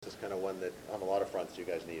kind of one that on a lot of fronts you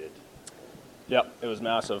guys needed. Yep, it was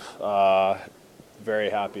massive.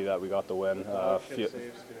 Very happy that we got the win.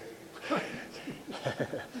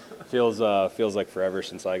 Feels like forever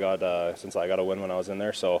since I got a win when I was in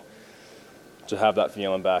there. So to have that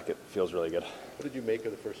feeling back, it feels really good. What did you make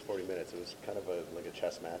of the first 40 minutes? It was kind of like a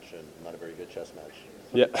chess match, and not a very good chess match.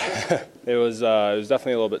 Yeah, it was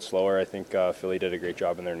definitely a little bit slower. I think Philly did a great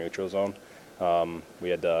job in their neutral zone. We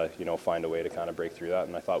had to find a way to kind of break through that,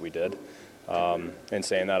 and I thought we did. In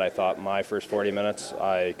saying that, I thought my first 40 minutes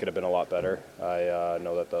I could have been a lot better. I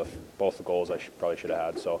know that both the goals I probably should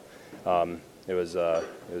have had. So it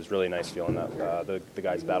was really nice feeling that the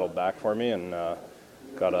guys battled back for me and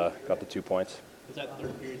got the 2 points. Does that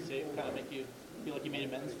third period save kind of make you feel like you made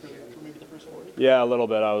amends for maybe the first 40? Yeah, a little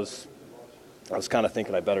bit. I was kind of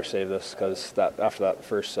thinking I better save this because after that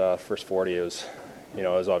first 40, it was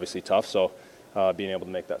obviously tough. So being able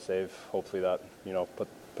to make that save, hopefully that put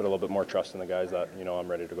a little bit more trust in the guys that I'm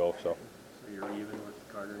ready to go. So you're even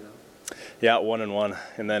with Carter now? Yeah, 1-1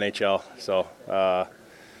 in the NHL. So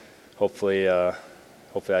hopefully I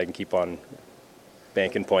can keep on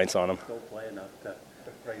banking points on him. Don't play enough to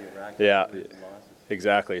bring it back. Yeah,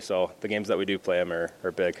 exactly. So the games that we do play them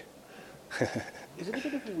are big. Is it a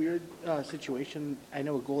bit of a weird situation? I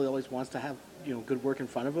know a goalie always wants to have good work in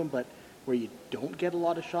front of him, but where you don't get a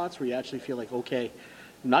lot of shots, where you actually feel like, okay,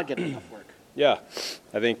 I'm not getting enough work. Yeah,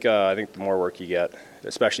 I think the more work you get,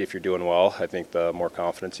 especially if you're doing well, I think the more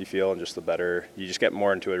confidence you feel and just the better you just get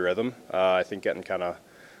more into a rhythm. I think getting kind of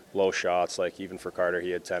low shots, like even for Carter,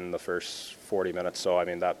 he had 10 in the first 40 minutes, so I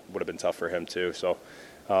mean that would have been tough for him too. So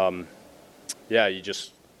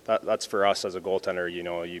that's for us as a goaltender.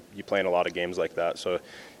 You play in a lot of games like that, so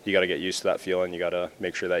you got to get used to that feeling. You got to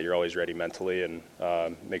make sure that you're always ready mentally and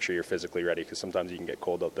make sure you're physically ready because sometimes you can get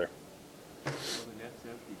cold out there.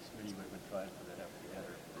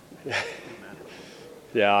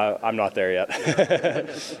 Yeah, I'm not there yet.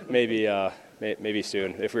 Maybe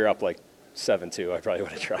soon. If we were up like 7-2, I probably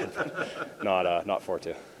would have tried, but not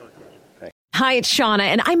 4-2. Hi, it's Shauna,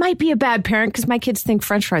 and I might be a bad parent because my kids think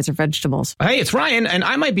French fries are vegetables. Hey, it's Ryan, and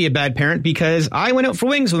I might be a bad parent because I went out for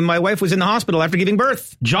wings when my wife was in the hospital after giving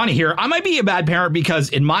birth. Johnny here. I might be a bad parent because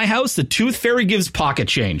in my house, the tooth fairy gives pocket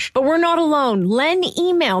change. But we're not alone. Len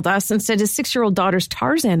emailed us and said his 6-year-old daughter's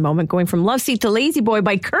Tarzan moment going from love seat to lazy boy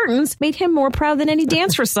by curtains made him more proud than any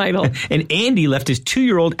dance recital. And Andy left his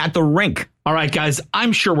 2-year-old at the rink. All right, guys,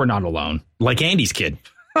 I'm sure we're not alone. Like Andy's kid.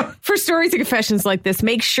 For stories and confessions like this,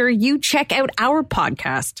 make sure you check out our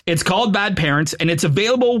podcast. It's called Bad Parents, and it's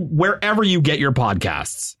available wherever you get your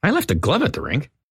podcasts. I left a glove at the rink.